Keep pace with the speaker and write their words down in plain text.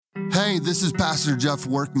Hey, this is Pastor Jeff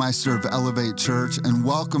Workmeister of Elevate Church, and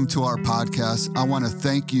welcome to our podcast. I want to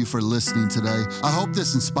thank you for listening today. I hope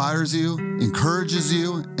this inspires you, encourages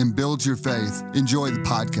you, and builds your faith. Enjoy the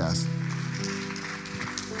podcast.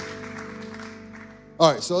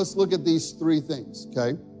 All right, so let's look at these three things,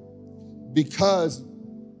 okay? Because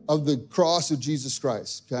of the cross of Jesus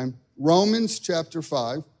Christ, okay? Romans chapter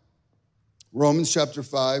 5,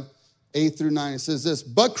 8 through 9, it says this,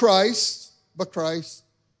 but Christ,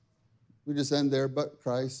 we just end there, but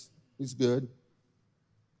Christ, he's good.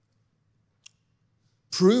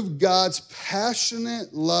 Proved God's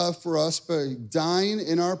passionate love for us by dying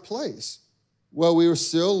in our place while we were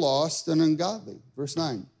still lost and ungodly. Verse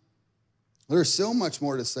 9. There's so much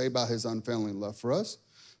more to say about his unfailing love for us.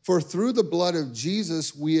 For through the blood of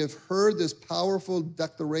Jesus, we have heard this powerful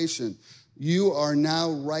declaration. You are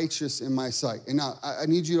now righteous in my sight. And now, I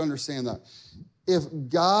need you to understand that. If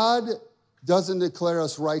God doesn't declare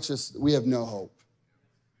us righteous, we have no hope.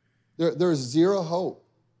 There's zero hope.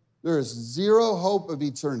 There is zero hope of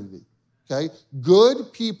eternity, okay?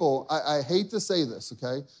 Good people, I hate to say this,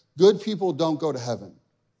 okay? Good people don't go to heaven,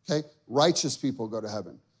 okay? Righteous people go to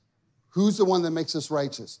heaven. Who's the one that makes us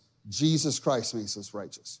righteous? Jesus Christ makes us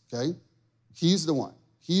righteous, okay? He's the one.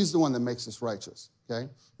 He's the one that makes us righteous, okay?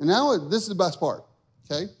 And now this is the best part,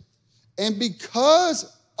 okay? And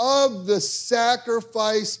because of the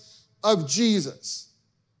sacrifice of Jesus,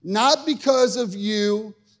 not because of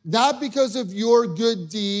you, not because of your good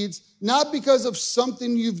deeds, not because of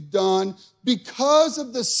something you've done, because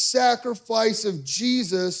of the sacrifice of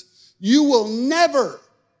Jesus, you will never,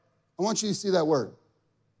 I want you to see that word,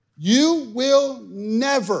 you will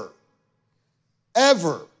never,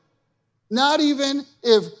 ever, not even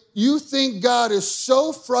if you think God is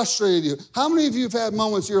so frustrated with you. How many of you have had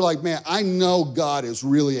moments you're like, man, I know God is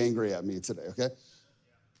really angry at me today, okay?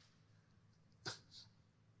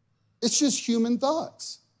 It's just human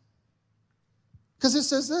thoughts. Because it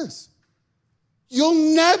says this,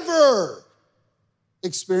 you'll never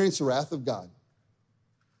experience the wrath of God.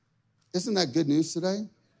 Isn't that good news today?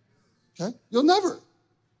 Okay, you'll never.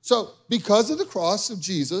 So because of the cross of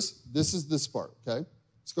Jesus, this is this part, okay?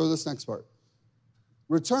 Let's go to this next part.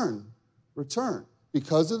 Return.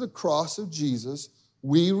 Because of the cross of Jesus,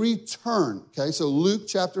 we return, okay? So Luke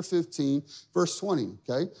chapter 15, verse 20,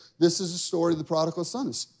 okay? This is the story of the prodigal son.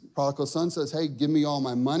 The prodigal son says, hey, give me all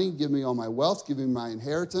my money, give me all my wealth, give me my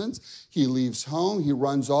inheritance. He leaves home, he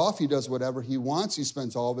runs off, he does whatever he wants, he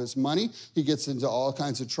spends all of his money, he gets into all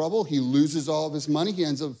kinds of trouble, he loses all of his money, he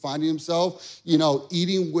ends up finding himself,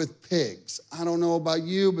 eating with pigs. I don't know about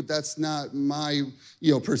you, but that's not my,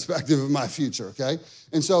 perspective of my future, okay?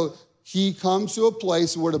 And so he comes to a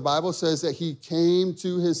place where the Bible says that he came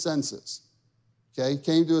to his senses, okay? He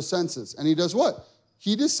came to his senses, and he does what?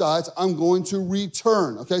 He decides, I'm going to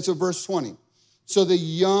return, okay? So verse 20. So the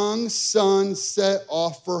young son set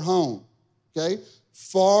off for home, okay?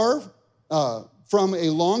 Far from a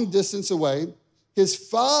long distance away, his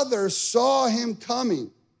father saw him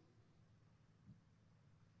coming.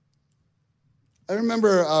 I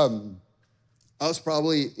remember I was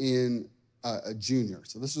probably in a junior.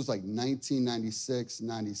 So this was like 1996,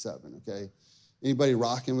 97, okay? Anybody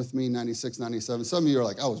rocking with me, 96, 97? Some of you are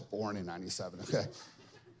like, I was born in 97, okay?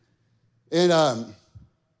 And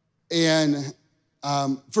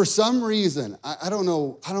for some reason, I don't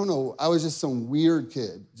know, I was just some weird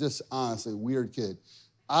kid, just honestly, weird kid.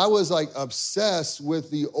 I was like obsessed with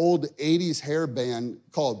the old 80s hair band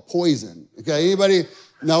called Poison, okay? Anybody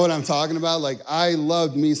know what I'm talking about? Like, I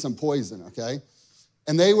loved me some Poison, okay?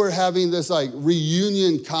 And they were having this like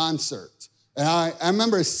reunion concert. And I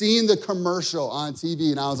remember seeing the commercial on TV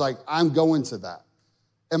and I was like, I'm going to that.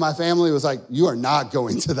 And my family was like, you are not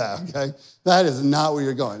going to that, okay? That is not where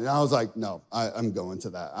you're going. And I was like, no, I'm going to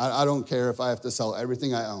that. I don't care if I have to sell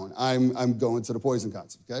everything I own. I'm going to the Poison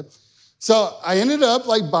concert, okay? So I ended up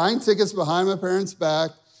like buying tickets behind my parents' back,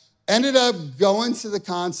 ended up going to the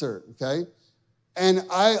concert, okay? And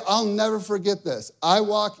I'll never forget this. I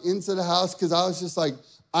walk into the house because I was just like,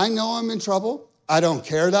 I know I'm in trouble. I don't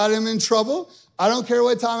care that I'm in trouble. I don't care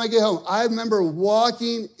what time I get home. I remember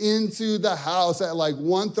walking into the house at like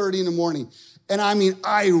 1:30 in the morning. And I mean,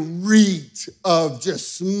 I reeked of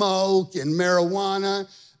just smoke and marijuana.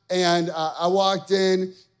 And I walked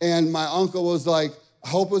in and my uncle was like, I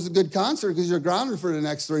hope it was a good concert because you're grounded for the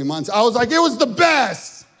next 3 months. I was like, it was the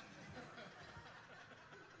best.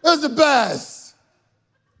 It was the best.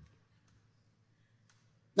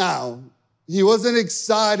 Now, he wasn't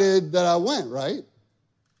excited that I went, right?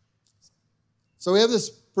 So we have this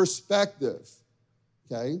perspective,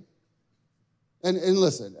 okay? And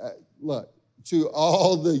listen, look, to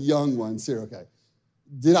all the young ones here, okay?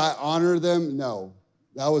 Did I honor them? No,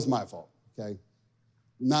 that was my fault, okay?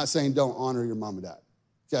 I'm not saying don't honor your mom and dad,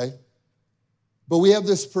 okay? But we have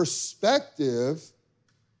this perspective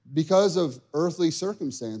because of earthly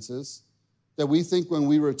circumstances that we think when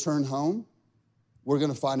we return home, we're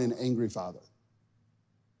going to find an angry father,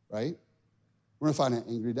 right? We're going to find an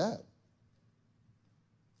angry dad.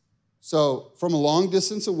 So from a long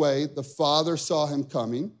distance away, the father saw him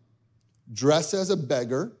coming, dressed as a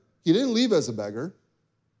beggar. He didn't leave as a beggar.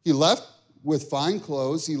 He left with fine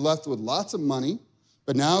clothes. He left with lots of money,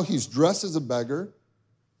 but now he's dressed as a beggar.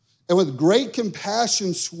 And with great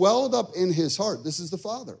compassion swelled up in his heart. This is the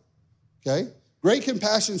father, okay? Great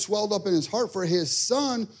compassion swelled up in his heart for his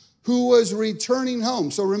son who was returning home.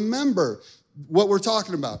 So remember what we're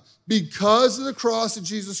talking about. Because of the cross of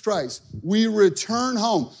Jesus Christ, we return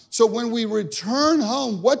home. So when we return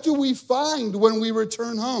home, what do we find when we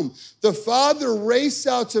return home? The father raced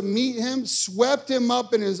out to meet him, swept him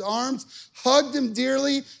up in his arms, hugged him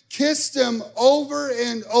dearly, kissed him over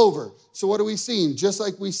and over. So what are we seeing? Just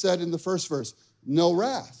like we said in the first verse, no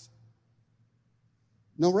wrath.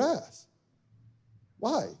 No wrath.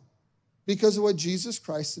 Why? Because of what Jesus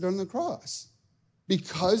Christ did on the cross.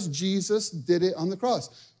 Because Jesus did it on the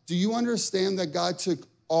cross. Do you understand that God took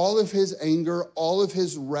all of his anger, all of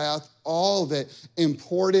his wrath, all of it, and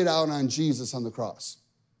poured it out on Jesus on the cross?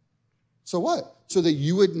 So what? So that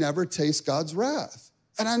you would never taste God's wrath.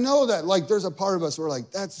 And I know that, there's a part of us where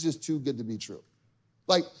that's just too good to be true.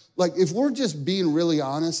 Like if we're just being really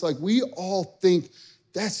honest, we all think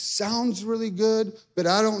that sounds really good, but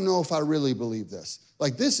I don't know if I really believe this.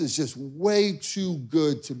 This is just way too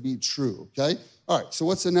good to be true, okay? All right, so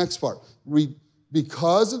what's the next part?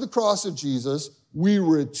 Because of the cross of Jesus, we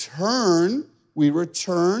return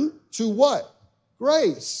to what?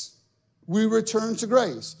 Grace. We return to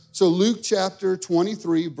grace. So Luke chapter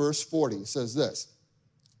 23, verse 40 says this.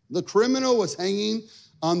 The criminal was hanging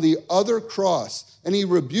on the other cross, and he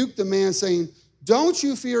rebuked the man saying, don't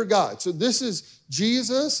you fear God? So this is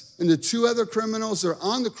Jesus and the two other criminals are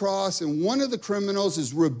on the cross, and one of the criminals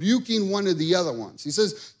is rebuking one of the other ones. He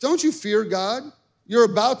says, don't you fear God? You're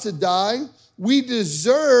about to die. We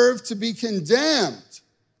deserve to be condemned.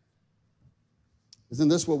 Isn't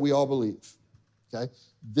this what we all believe? Okay?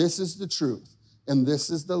 This is the truth, and this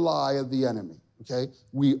is the lie of the enemy. Okay?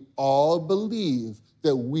 We all believe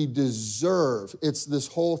that we deserve. It's this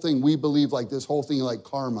whole thing. We believe this whole thing like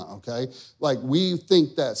karma, okay? We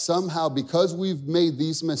think that somehow because we've made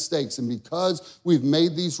these mistakes and because we've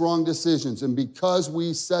made these wrong decisions and because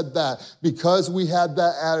we said that, because we had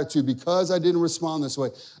that attitude, because I didn't respond this way,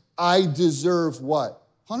 I deserve what?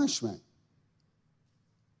 Punishment.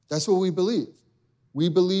 That's what we believe. We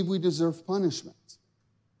believe we deserve punishment.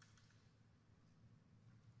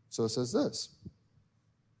 So it says this.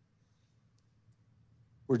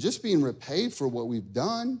 We're just being repaid for what we've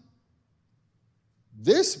done.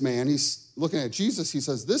 This man, he's looking at Jesus, he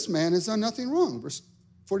says, this man has done nothing wrong. Verse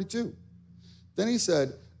 42. Then he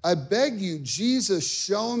said, I beg you, Jesus,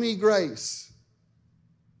 show me grace.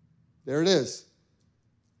 There it is.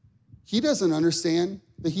 He doesn't understand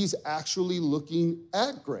that he's actually looking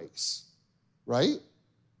at grace, right?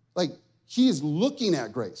 He is looking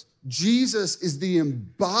at grace. Jesus is the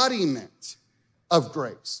embodiment of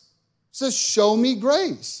grace. He says, show me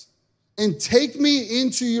grace and take me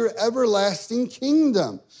into your everlasting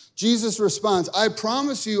kingdom. Jesus responds, I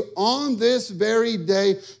promise you on this very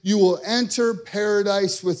day, you will enter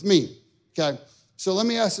paradise with me. Okay, so let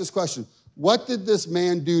me ask this question. What did this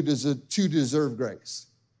man do to deserve grace?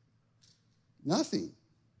 Nothing.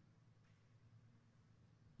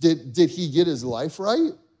 Did he get his life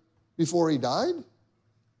right before he died?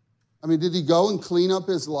 Did he go and clean up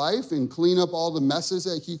his life and clean up all the messes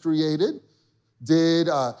that he created? Did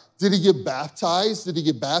he get baptized? Did he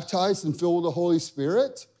get baptized and filled with the Holy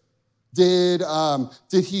Spirit? Did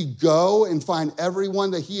he go and find everyone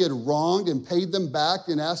that he had wronged and paid them back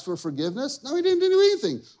and asked for forgiveness? No, he didn't do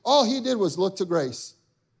anything. All he did was look to grace.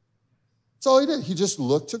 That's all he did. He just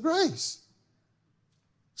looked to grace.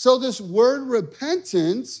 So this word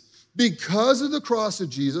repentance, because of the cross of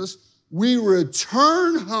Jesus, we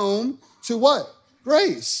return home to what?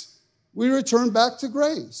 Grace. We return back to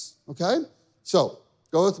grace, okay? So,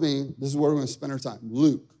 go with me. This is where we're going to spend our time.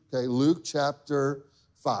 Luke, okay? Luke chapter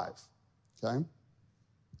 5, okay?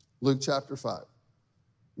 Luke chapter 5. I'm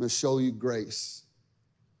going to show you grace.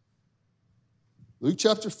 Luke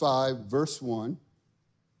chapter 5, verse 1. It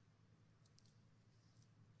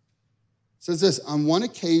says this, on one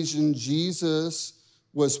occasion, Jesus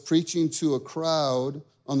was preaching to a crowd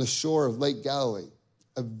on the shore of Lake Galilee.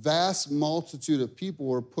 A vast multitude of people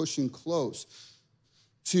were pushing close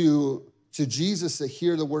to to Jesus to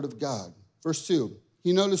hear the word of God. Verse 2,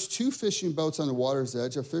 he noticed 2 fishing boats on the water's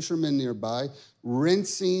edge, a fisherman nearby,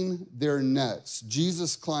 rinsing their nets.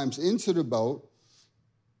 Jesus climbs into the boat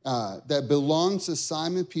that belongs to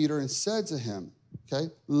Simon Peter and said to him,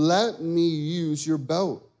 okay, let me use your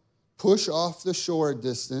boat. Push off the shore a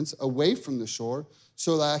distance, away from the shore,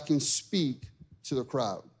 so that I can speak to the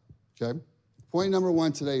crowd, okay? Point number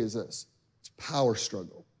 1 today is this. It's power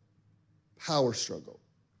struggle. Power struggle,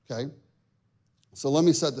 okay? So let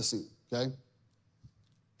me set the scene, okay?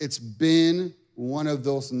 It's been one of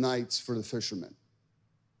those nights for the fishermen.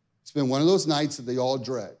 It's been one of those nights that they all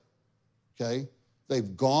dread, okay?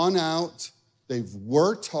 They've gone out, they've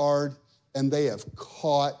worked hard, and they have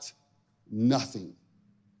caught nothing,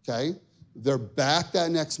 okay? They're back that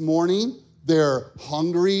next morning. They're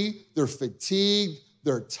hungry, they're fatigued,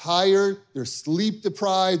 they're tired, they're sleep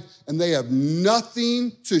deprived, and they have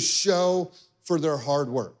nothing to show for their hard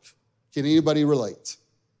work. Can anybody relate?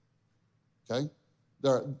 Okay?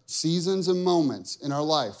 There are seasons and moments in our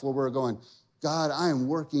life where we're going, God, I am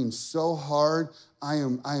working so hard. I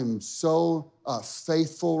am so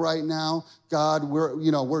faithful right now. God,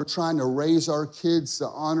 we're trying to raise our kids to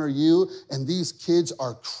honor you, and these kids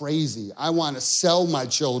are crazy. I want to sell my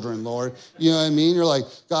children, Lord. You know what I mean? You're like,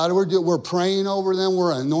 God, we're praying over them.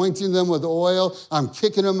 We're anointing them with oil. I'm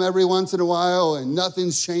kicking them every once in a while, and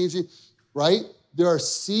nothing's changing, right? There are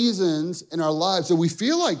seasons in our lives that we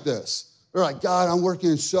feel like this. They're like, God, I'm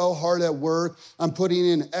working so hard at work. I'm putting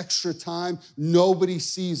in extra time. Nobody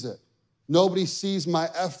sees it. Nobody sees my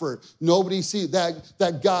effort. Nobody sees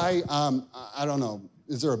that guy. I don't know.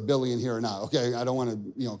 Is there a Billy in here or not? Okay, I don't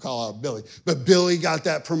want to call out Billy. But Billy got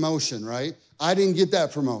that promotion, right? I didn't get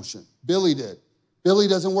that promotion. Billy did. Billy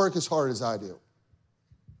doesn't work as hard as I do.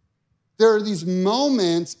 There are these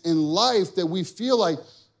moments in life that we feel like,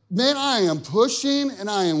 man, I am pushing and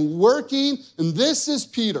I am working, and this is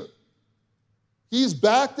Peter. He's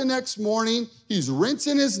back the next morning. He's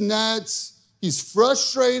rinsing his nets. He's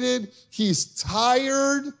frustrated. He's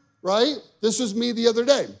tired, right? This was me the other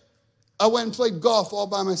day. I went and played golf all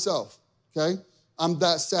by myself, okay? I'm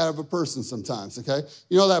that sad of a person sometimes, okay?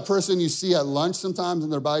 You know that person you see at lunch sometimes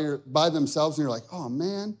and they're by themselves and you're like, oh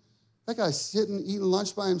man, that guy's sitting eating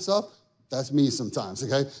lunch by himself? That's me sometimes,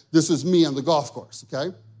 okay? This was me on the golf course,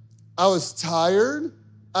 okay? I was tired.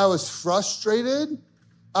 I was frustrated.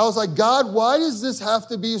 I was like, God, why does this have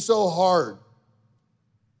to be so hard?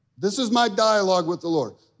 This is my dialogue with the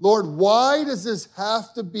Lord. Lord, why does this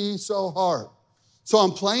have to be so hard? So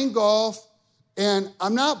I'm playing golf, and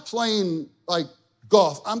I'm not playing like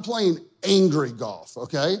golf. I'm playing angry golf,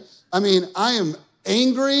 okay? I mean, I am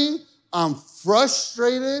angry. I'm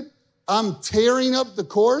frustrated. I'm tearing up the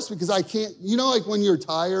course because I can't, like when you're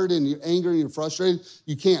tired and you're angry and you're frustrated,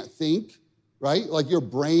 you can't think. Right? Like your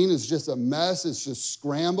brain is just a mess. It's just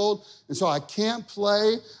scrambled. And so I can't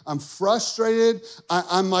play. I'm frustrated.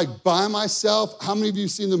 I'm like by myself. How many of you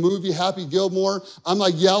have seen the movie Happy Gilmore? I'm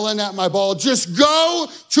like yelling at my ball, just go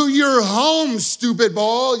to your home, stupid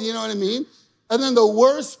ball. You know what I mean? And then the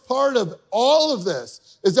worst part of all of this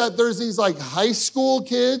is that there's these like high school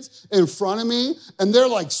kids in front of me, and they're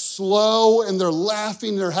like slow and they're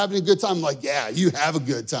laughing, they're having a good time. I'm like, yeah, you have a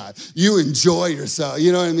good time. You enjoy yourself.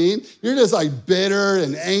 You know what I mean? You're just like bitter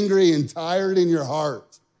and angry and tired in your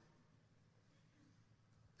heart.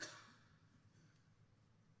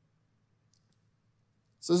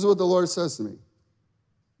 So this is what the Lord says to me. He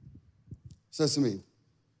says to me,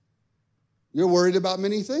 you're worried about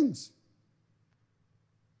many things.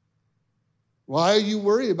 Why are you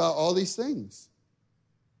worried about all these things?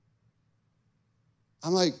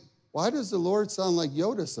 I'm like, why does the Lord sound like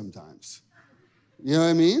Yoda sometimes? You know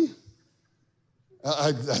what I mean?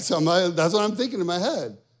 That's what I'm thinking in my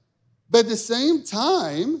head. But at the same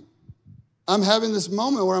time, I'm having this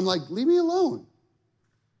moment where I'm like, leave me alone.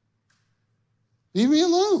 Leave me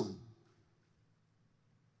alone.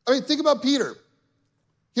 I mean, think about Peter.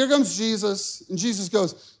 Here comes Jesus, and Jesus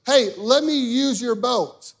goes, hey, let me use your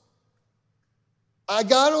boat. I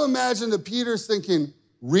got to imagine that Peter's thinking,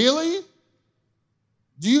 really?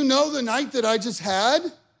 Do you know the night that I just had?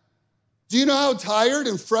 Do you know how tired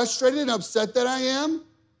and frustrated and upset that I am?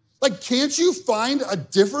 Like, can't you find a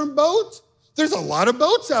different boat? There's a lot of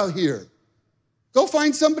boats out here. Go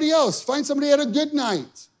find somebody else. Find somebody who had a good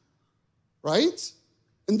night, right?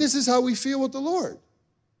 And this is how we feel with the Lord.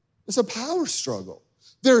 It's a power struggle.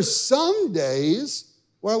 There's some days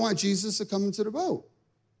where I want Jesus to come into the boat,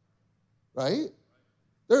 right?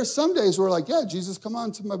 There are some days where we're like, yeah, Jesus, come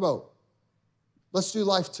on to my boat. Let's do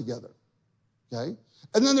life together, okay?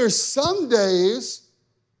 And then there's some days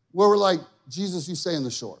where we're like, Jesus, you stay on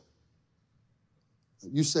the shore.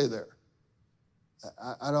 You stay there.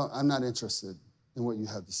 I'm not interested in what you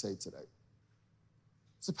have to say today.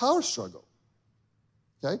 It's a power struggle,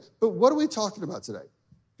 okay? But what are we talking about today?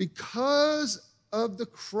 Because of the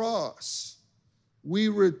cross, we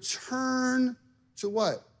return to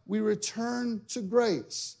what? We return to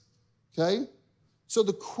grace, okay? So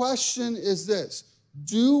the question is this: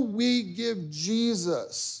 do we give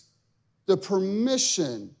Jesus the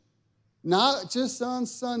permission, not just on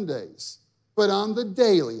Sundays, but on the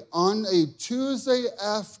daily, on a Tuesday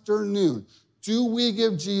afternoon, do we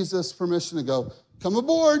give Jesus permission to go, come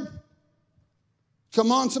aboard,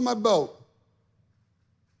 come onto my boat?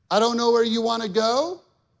 I don't know where you want to go.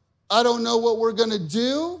 I don't know what we're going to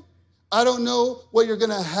do. I don't know what you're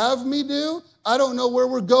going to have me do. I don't know where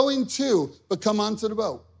we're going to, but come onto the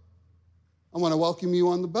boat. I want to welcome you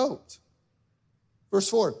on the boat. Verse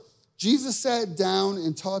 4, Jesus sat down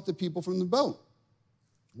and taught the people from the boat.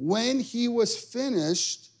 When he was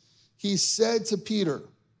finished, he said to Peter,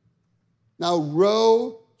 now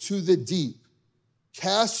row to the deep,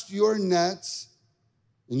 cast your nets,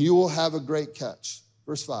 and you will have a great catch.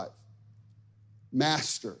 Verse 5,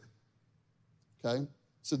 Master. Okay,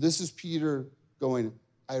 so this is Peter going,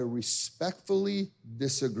 I respectfully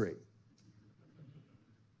disagree.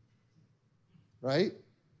 Right?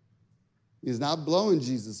 He's not blowing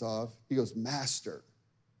Jesus off. He goes, Master.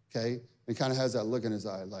 Okay? And kind of has that look in his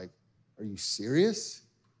eye like, are you serious?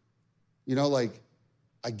 You know, like,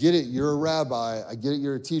 I get it, you're a rabbi. I get it,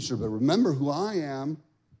 you're a teacher. But remember who I am.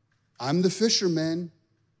 I'm the fisherman.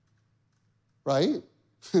 Right?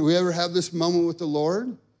 We ever have this moment with the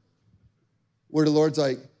Lord where the Lord's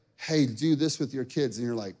like, hey, do this with your kids. And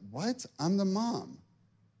you're like, what? I'm the mom.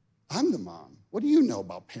 I'm the mom. What do you know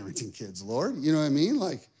about parenting kids, Lord? You know what I mean?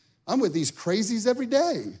 Like, I'm with these crazies every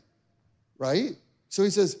day, right? So he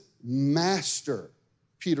says, Master,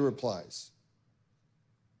 Peter replies.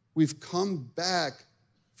 We've come back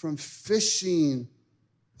from fishing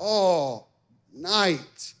all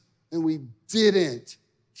night, and we didn't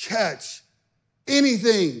catch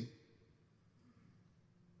anything.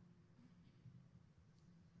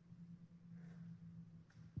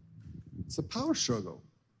 It's a power struggle.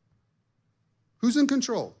 Who's in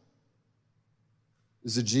control?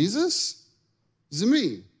 Is it Jesus? Is it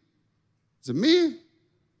me? Is it me?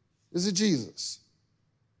 Is it Jesus?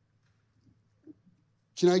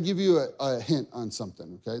 Can I give you a hint on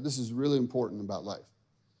something, okay? This is really important about life.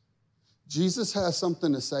 Jesus has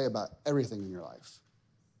something to say about everything in your life.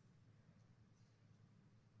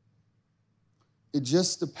 It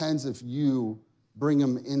just depends if you bring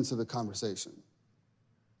him into the conversation.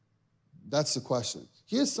 That's the question.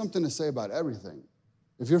 He has something to say about everything.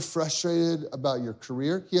 If you're frustrated about your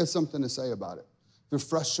career, he has something to say about it. If you're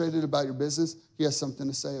frustrated about your business, he has something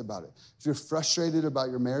to say about it. If you're frustrated about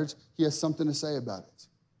your marriage, he has something to say about it.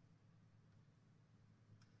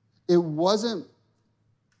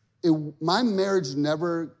 My marriage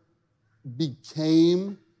never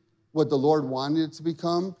became what the Lord wanted it to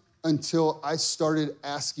become until I started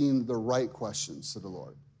asking the right questions to the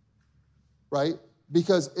Lord, right?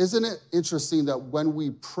 Because isn't it interesting that when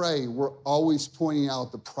we pray, we're always pointing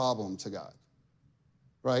out the problem to God,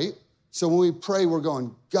 right? So when we pray, we're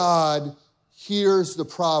going, God, here's the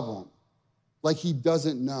problem. Like he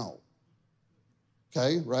doesn't know,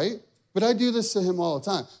 okay, right? But I do this to him all the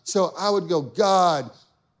time. So I would go, God,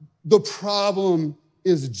 the problem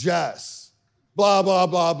is Jess, blah, blah,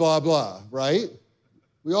 blah, blah, blah, right?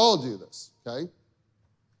 We all do this, okay?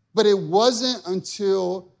 But it wasn't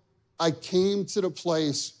until I came to the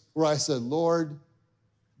place where I said, Lord,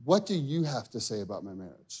 what do you have to say about my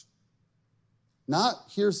marriage? Not,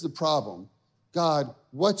 here's the problem. God,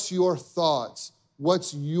 what's your thoughts?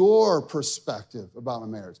 What's your perspective about my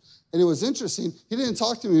marriage? And it was interesting. He didn't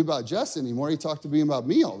talk to me about Jess anymore. He talked to me about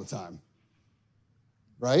me all the time,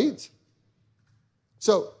 right?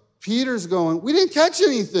 So Peter's going, we didn't catch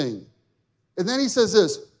anything. And then he says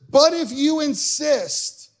this, but if you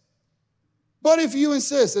insist, and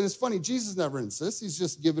it's funny, Jesus never insists. He's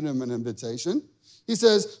just giving him an invitation. He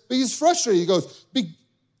says, but he's frustrated. He goes,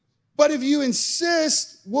 but if you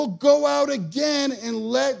insist, we'll go out again and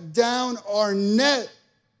let down our net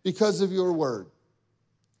because of your word.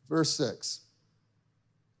 Verse 6.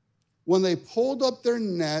 When they pulled up their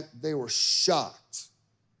net, they were shocked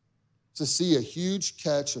to see a huge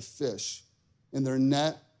catch of fish, and their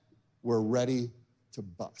net were ready to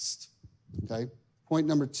bust. Okay? Point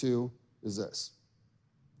number 2 is this.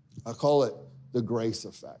 I call it the grace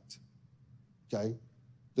effect. Okay?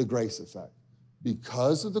 The grace effect.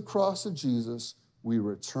 Because of the cross of Jesus, we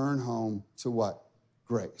return home to what?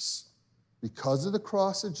 Grace. Because of the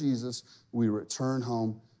cross of Jesus, we return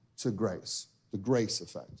home to grace. The grace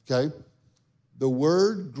effect, okay? The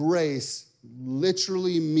word grace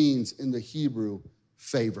literally means in the Hebrew,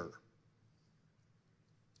 favor.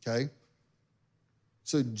 Okay?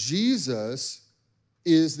 So Jesus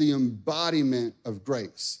is the embodiment of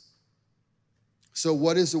grace. So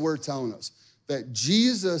what is the word telling us? That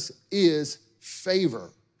Jesus is favor.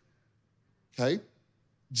 Okay?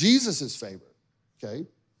 Jesus is favor. Okay?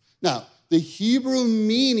 Now, the Hebrew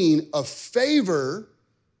meaning of favor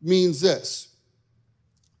means this: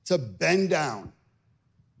 to bend down.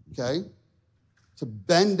 Okay? To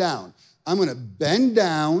bend down. I'm going to bend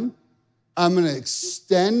down. I'm going to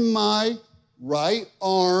extend my right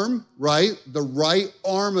arm, right? The right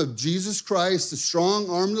arm of Jesus Christ, the strong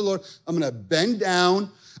arm of the Lord. I'm going to bend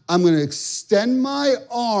down. I'm going to extend my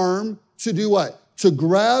arm to do what? To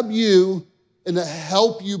grab you and to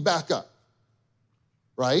help you back up,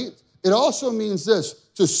 right? It also means this: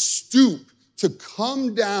 to stoop, to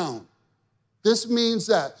come down. This means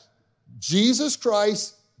that Jesus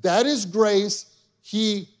Christ, that is grace,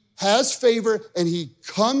 he has favor, and he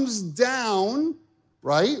comes down,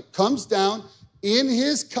 right? Comes down in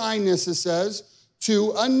his kindness, it says,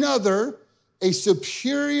 to another, a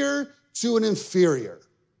superior to an inferior.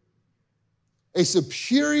 A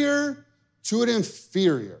superior to an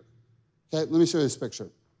inferior. Okay, let me show you this picture.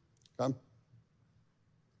 Okay.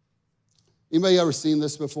 Anybody ever seen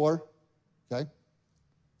this before? Okay.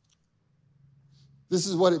 This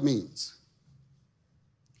is what it means.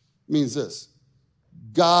 It means this: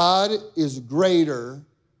 God is greater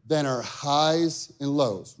than our highs and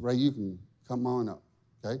lows, right? You can come on up,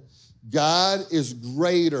 okay? God is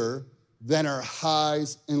greater than our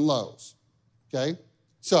highs and lows, okay?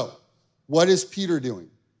 So, what is Peter doing?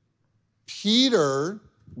 Peter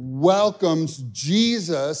welcomes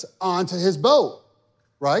Jesus onto his boat,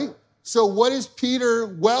 right? So what is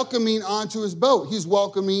Peter welcoming onto his boat? He's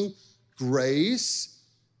welcoming grace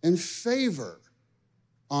and favor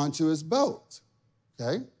onto his boat,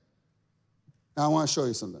 okay? Now I want to show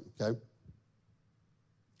you something, okay?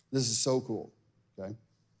 This is so cool, okay?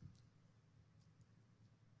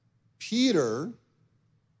 Peter,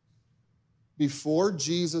 before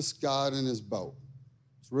Jesus got in his boat,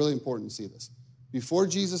 it's really important to see this. Before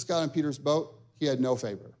Jesus got in Peter's boat, he had no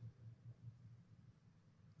favor.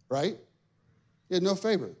 Right? He had no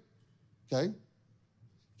favor. Okay?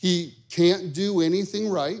 He can't do anything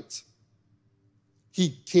right. He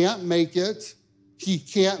can't make it. He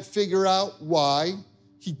can't figure out why.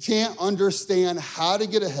 He can't understand how to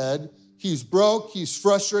get ahead. He's broke, he's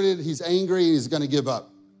frustrated, he's angry, and he's going to give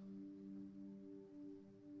up.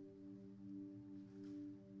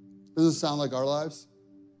 Does it sound like our lives?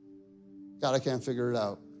 God, I can't figure it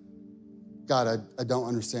out. God, I don't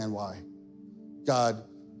understand why. God,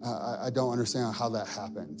 I don't understand how that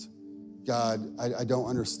happened. God, I don't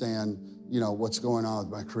understand, what's going on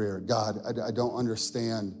with my career. God, I don't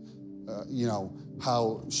understand,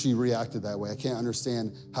 how she reacted that way. I can't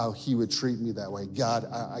understand how he would treat me that way. God,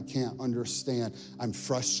 I can't understand. I'm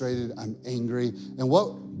frustrated. I'm angry. And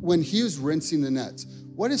when he was rinsing the nets,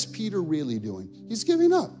 what is Peter really doing? He's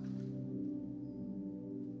giving up.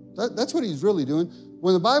 That's what he's really doing.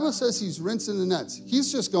 When the Bible says he's rinsing the nets,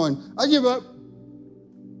 he's just going, I give up.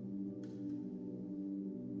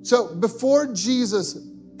 So before Jesus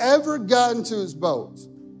ever got into his boat,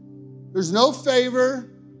 there's no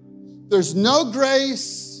favor, there's no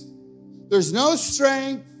grace, there's no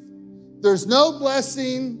strength, there's no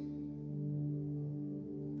blessing.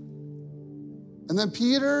 And then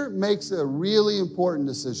Peter makes a really important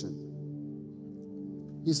decision.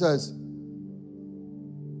 He says,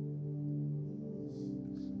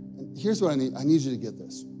 here's what I need. I need you to get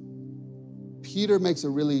this. Peter makes a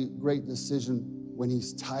really great decision when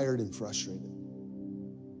he's tired and frustrated.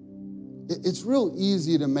 It's real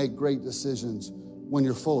easy to make great decisions when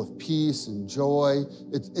you're full of peace and joy.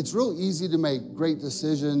 It's real easy to make great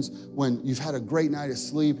decisions when you've had a great night of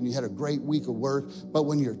sleep and you had a great week of work. But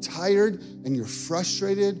when you're tired and you're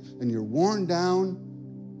frustrated and you're worn down,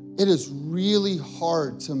 it is really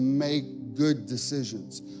hard to make good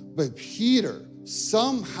decisions. But Peter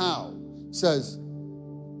somehow says,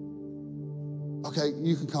 okay,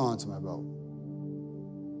 you can come onto my boat.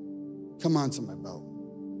 Come onto my boat.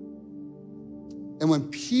 And when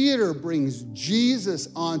Peter brings Jesus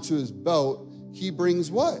onto his boat, he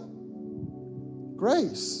brings what?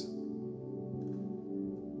 Grace.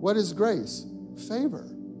 What is grace? Favor.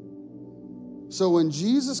 So when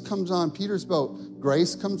Jesus comes on Peter's boat,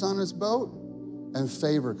 grace comes on his boat and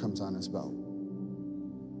favor comes on his boat.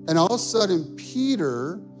 And all of a sudden,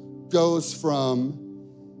 Peter goes from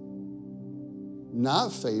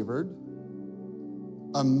not favored,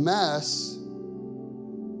 a mess,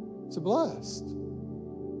 to blessed.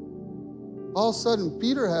 all of a sudden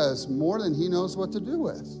Peter has more than he knows what to do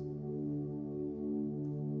with.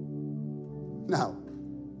 Now,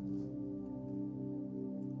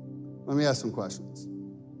 let me ask some questions.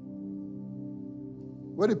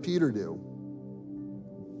 What did Peter do?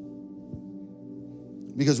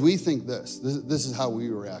 Because we think this is how we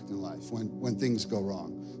react in life when things go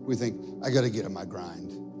wrong. We think, I got to get on my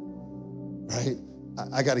grind, right?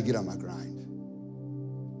 I got to get on my grind.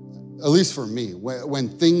 At least for me, when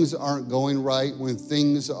things aren't going right, when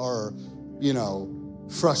things are,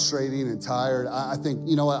 frustrating and tired, I think,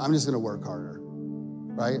 you know what, I'm just going to work harder,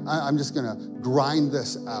 right? I'm just going to grind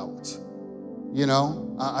this out,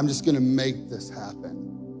 I'm just going to make this happen.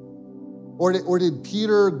 Or did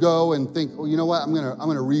Peter go and think, well, you know what, I'm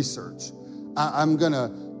gonna research. I'm gonna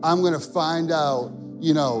find out,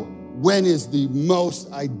 when is the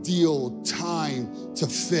most ideal time to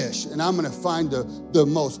fish, and I'm gonna find the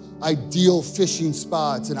most ideal fishing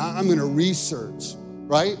spots, and I'm gonna research,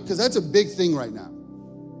 right? Because that's a big thing right now.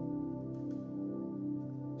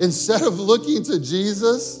 Instead of looking to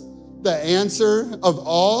Jesus, the answer of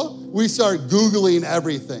all, we start Googling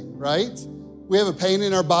everything, right? We have a pain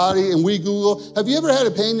in our body and we Google. Have you ever had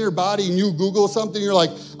a pain in your body and you Google something? You're like,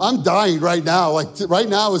 I'm dying right now. Like right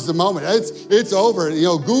now is the moment. It's over.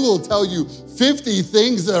 Google will tell you 50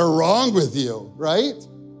 things that are wrong with you, right?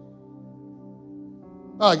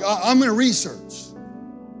 Like, I'm going to research.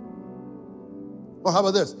 Well, how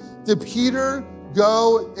about this? Did Peter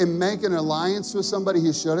go and make an alliance with somebody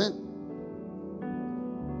he shouldn't?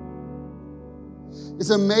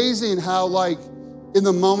 It's amazing how, in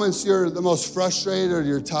the moments you're the most frustrated or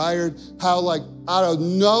you're tired, how out of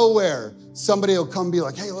nowhere, somebody will come be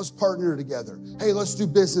like, hey, let's partner together. Hey, let's do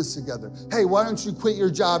business together. Hey, why don't you quit your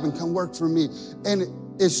job and come work for me? And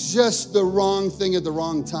it's just the wrong thing at the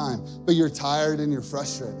wrong time, but you're tired and you're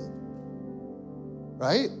frustrated,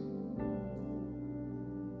 right?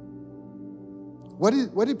 What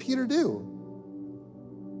did Peter do?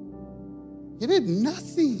 He did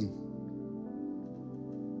nothing.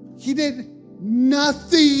 He did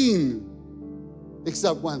nothing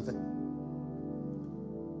except one thing.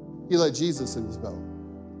 He let Jesus in his boat.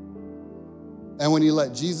 And when he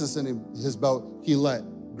let Jesus in his boat, he let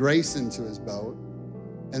grace into his boat,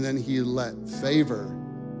 and then he let favor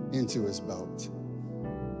into his boat.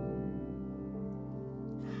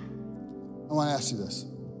 I want to ask you this.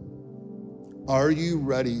 Are you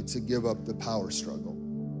ready to give up the power struggle?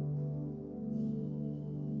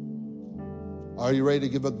 Are you ready to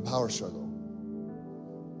give up the power struggle?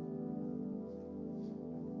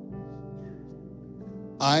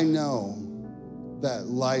 I know that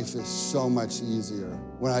life is so much easier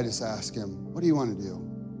when I just ask him, what do you want to do?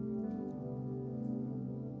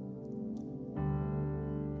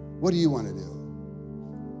 What do you want to do?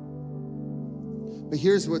 But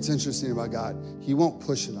here's what's interesting about God. He won't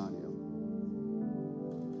push it on you.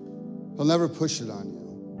 He'll never push it on you.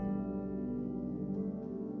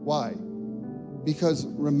 Why? Because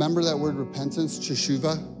remember that word repentance,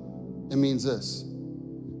 teshuvah? It means this.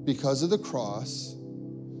 Because of the cross,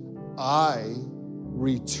 I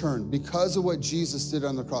return. Because of what Jesus did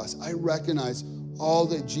on the cross, I recognize all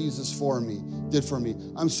that Jesus did for me.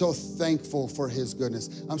 I'm so thankful for his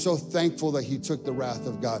goodness. I'm so thankful that he took the wrath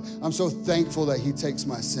of God. I'm so thankful that he takes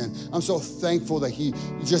my sin. I'm so thankful that he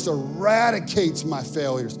just eradicates my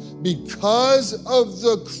failures. Because of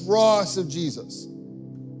the cross of Jesus,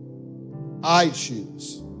 I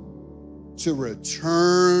choose to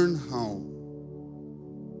return home.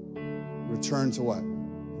 Return to what?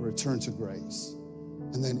 Return to grace.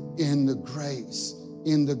 And then in the grace.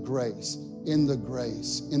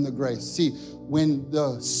 See, when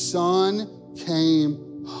the son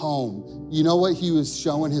came home, you know what he was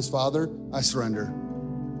showing his father? I surrender.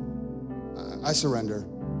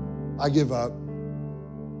 I give up.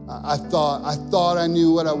 I thought I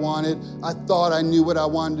knew what I wanted. I thought I knew what I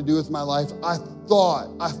wanted to do with my life. I thought.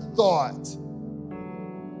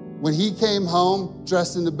 When he came home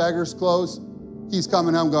dressed in the beggar's clothes, he's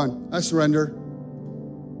coming home going, I surrender.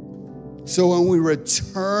 So when we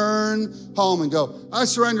return home and go, I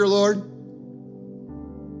surrender, Lord.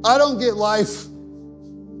 I don't get life.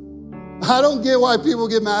 I don't get why people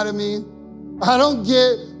get mad at me. I don't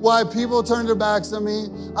get why people turn their backs on me.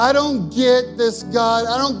 I don't get this, God.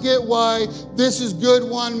 I don't get why this is good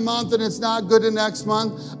one month and it's not good the next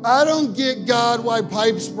month. I don't get, God, why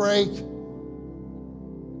pipes break.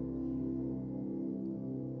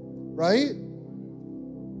 Right?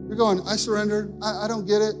 You're going, I surrender. I don't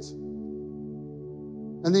get it.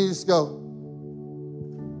 And then you just go,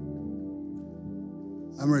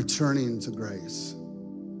 I'm returning to grace.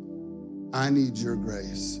 I need your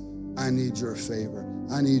grace. I need your favor.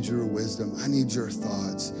 I need your wisdom. I need your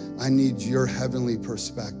thoughts. I need your heavenly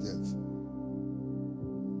perspective.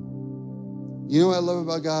 You know what I love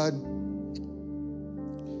about God?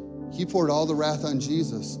 He poured all the wrath on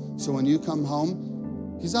Jesus. So when you come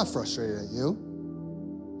home, he's not frustrated at you.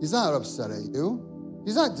 He's not upset at you.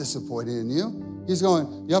 He's not disappointed in you. He's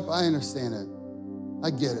going, yep, I understand it. I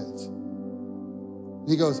get it.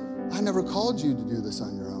 He goes, I never called you to do this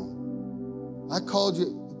on your own. I called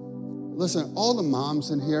you. Listen, all the moms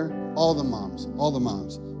in here, all the moms.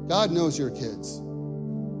 God knows your kids.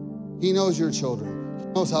 He knows your children. He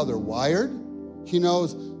knows how they're wired. He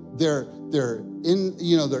knows their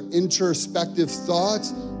introspective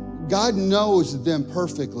thoughts. God knows them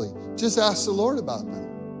perfectly. Just ask the Lord about them.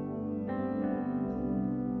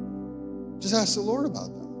 Just ask the Lord about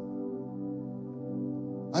them.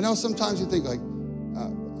 I know sometimes you think like,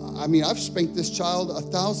 I've spanked this child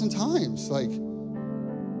 1,000 times. Like,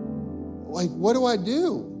 what do I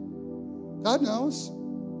do? God knows.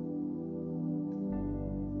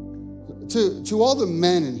 To all the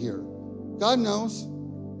men in here, God knows.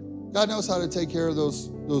 God knows how to take care of those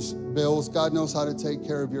bills. God knows how to take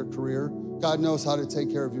care of your career. God knows how to take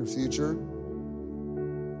care of your future.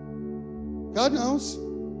 God knows.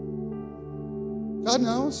 God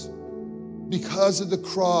knows. Because of the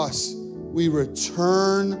cross, we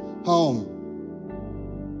return home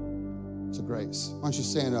to grace. Why don't you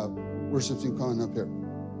stand up? Worship team coming up here.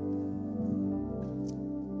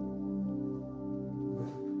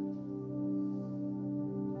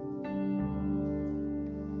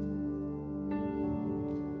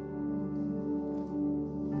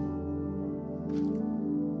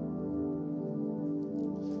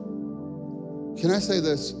 Can I say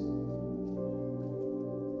this?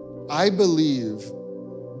 I believe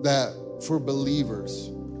that for believers,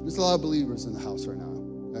 there's a lot of believers in the house right now,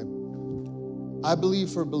 okay? I believe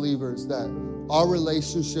for believers that our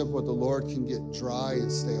relationship with the Lord can get dry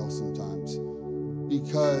and stale sometimes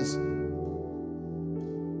because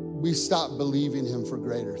we stop believing him for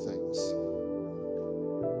greater things.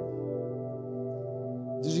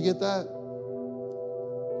 Did you get that?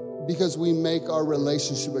 Because we make our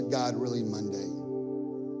relationship with God really mundane.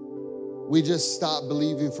 We just stop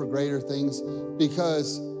believing for greater things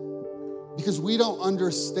because we don't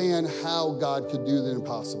understand how God could do the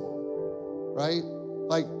impossible, right?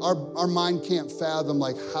 Like our mind can't fathom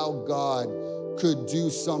like how God could do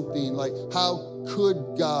something. Like how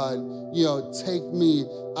could God, take me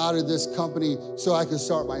out of this company so I could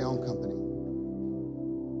start my own company?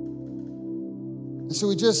 And so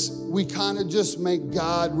we kind of just make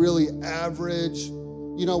God really average.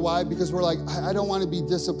 You know why? Because we're like, I don't want to be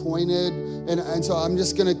disappointed. And so I'm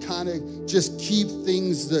just going to kind of just keep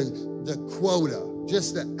things the quota,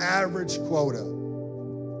 just the average quota.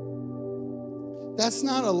 That's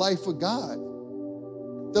not a life with God.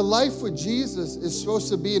 The life with Jesus is supposed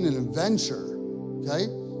to be an adventure, okay?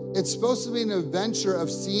 It's supposed to be an adventure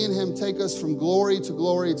of seeing him take us from glory to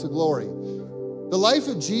glory to glory. The life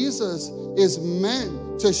of Jesus is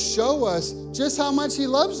meant to show us just how much he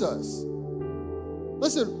loves us.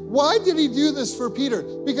 Listen, why did he do this for Peter?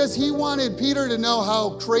 Because he wanted Peter to know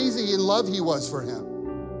how crazy in love he was for him.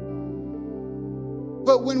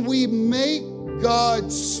 But when we make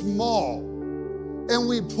God small and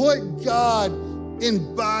we put God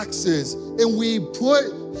in boxes and we put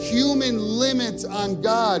human limits on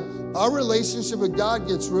God, our relationship with God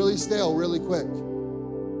gets really stale really quick.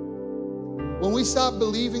 When we stop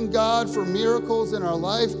believing God for miracles in our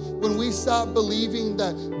life, when we stop believing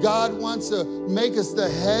that God wants to make us the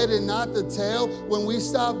head and not the tail, when we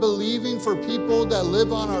stop believing for people that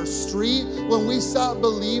live on our street, when we stop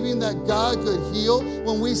believing that God could heal,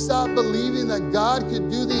 when we stop believing that God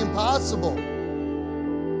could do the impossible.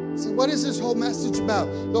 See, what is this whole message about?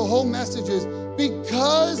 The whole message is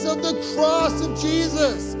because of the cross of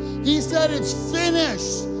Jesus. He said it's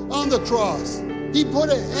finished on the cross. He put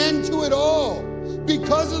an end to it all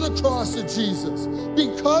because of the cross of Jesus.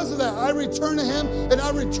 Because of that, I return to him and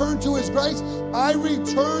I return to his grace. I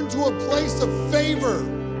return to a place of favor,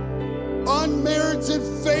 unmerited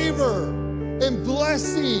favor and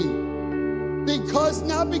blessing.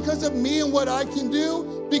 Not because of me and what I can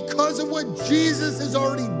do, because of what Jesus has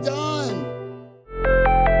already done.